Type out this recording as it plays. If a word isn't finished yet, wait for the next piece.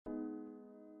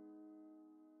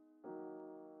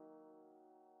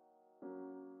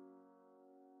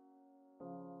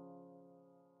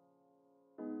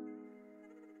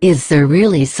Is there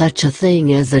really such a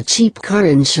thing as a cheap car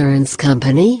insurance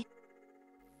company?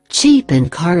 Cheap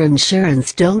and car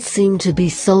insurance don't seem to be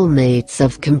soulmates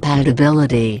of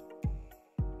compatibility.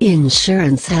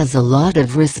 Insurance has a lot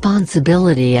of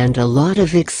responsibility and a lot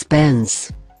of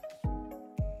expense.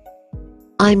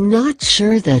 I'm not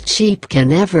sure that cheap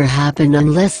can ever happen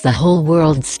unless the whole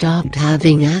world stopped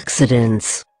having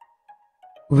accidents.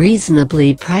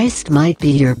 Reasonably priced might be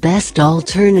your best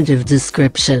alternative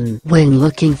description when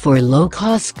looking for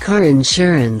low-cost car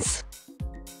insurance.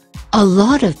 A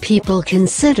lot of people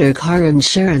consider car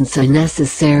insurance a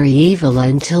necessary evil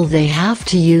until they have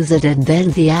to use it, and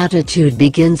then the attitude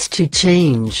begins to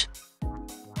change.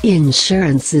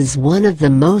 Insurance is one of the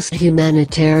most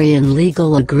humanitarian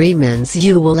legal agreements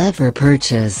you will ever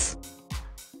purchase.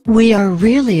 We are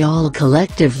really all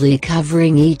collectively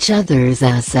covering each other's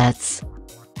assets.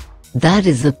 That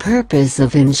is the purpose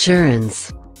of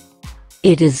insurance.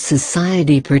 It is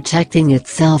society protecting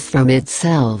itself from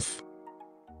itself.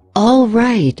 All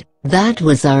right, that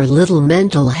was our little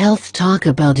mental health talk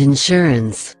about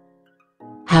insurance.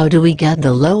 How do we get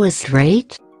the lowest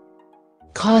rate?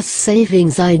 Cost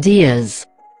savings ideas.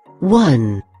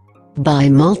 1. Buy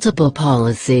multiple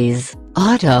policies.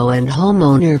 Auto and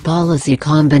homeowner policy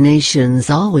combinations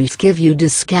always give you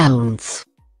discounts.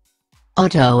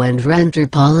 Auto and renter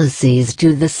policies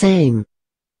do the same.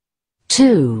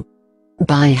 2.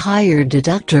 Buy higher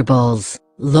deductibles.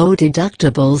 Low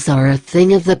deductibles are a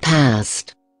thing of the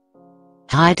past.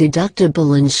 High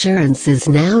deductible insurance is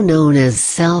now known as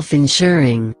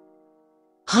self-insuring.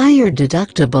 Higher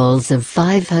deductibles of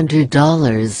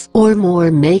 $500 or more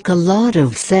make a lot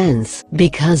of sense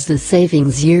because the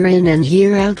savings year in and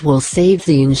year out will save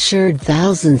the insured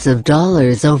thousands of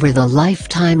dollars over the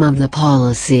lifetime of the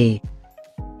policy.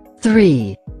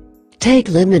 3. Take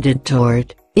limited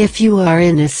tort. If you are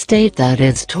in a state that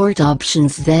has tort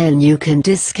options, then you can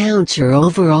discount your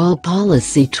overall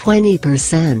policy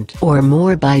 20% or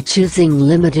more by choosing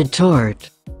limited tort.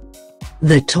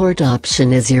 The tort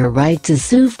option is your right to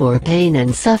sue for pain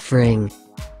and suffering.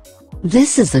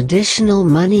 This is additional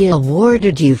money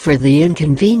awarded you for the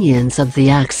inconvenience of the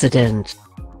accident.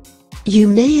 You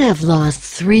may have lost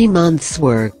 3 months'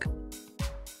 work.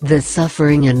 The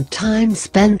suffering and time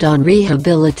spent on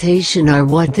rehabilitation are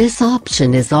what this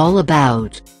option is all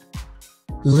about.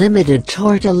 Limited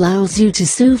tort allows you to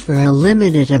sue for a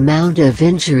limited amount of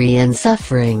injury and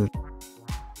suffering.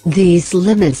 These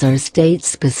limits are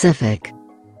state-specific.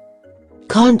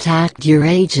 Contact your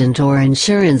agent or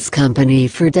insurance company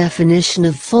for definition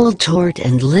of full tort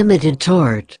and limited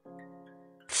tort.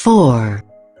 4.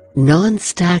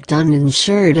 Non-stacked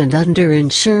uninsured and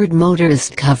underinsured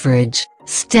motorist coverage.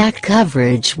 Stacked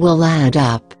coverage will add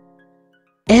up.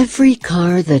 Every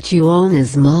car that you own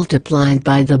is multiplied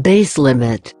by the base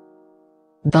limit.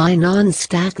 Buy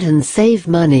non-stacked and save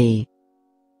money.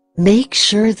 Make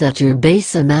sure that your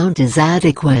base amount is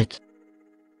adequate.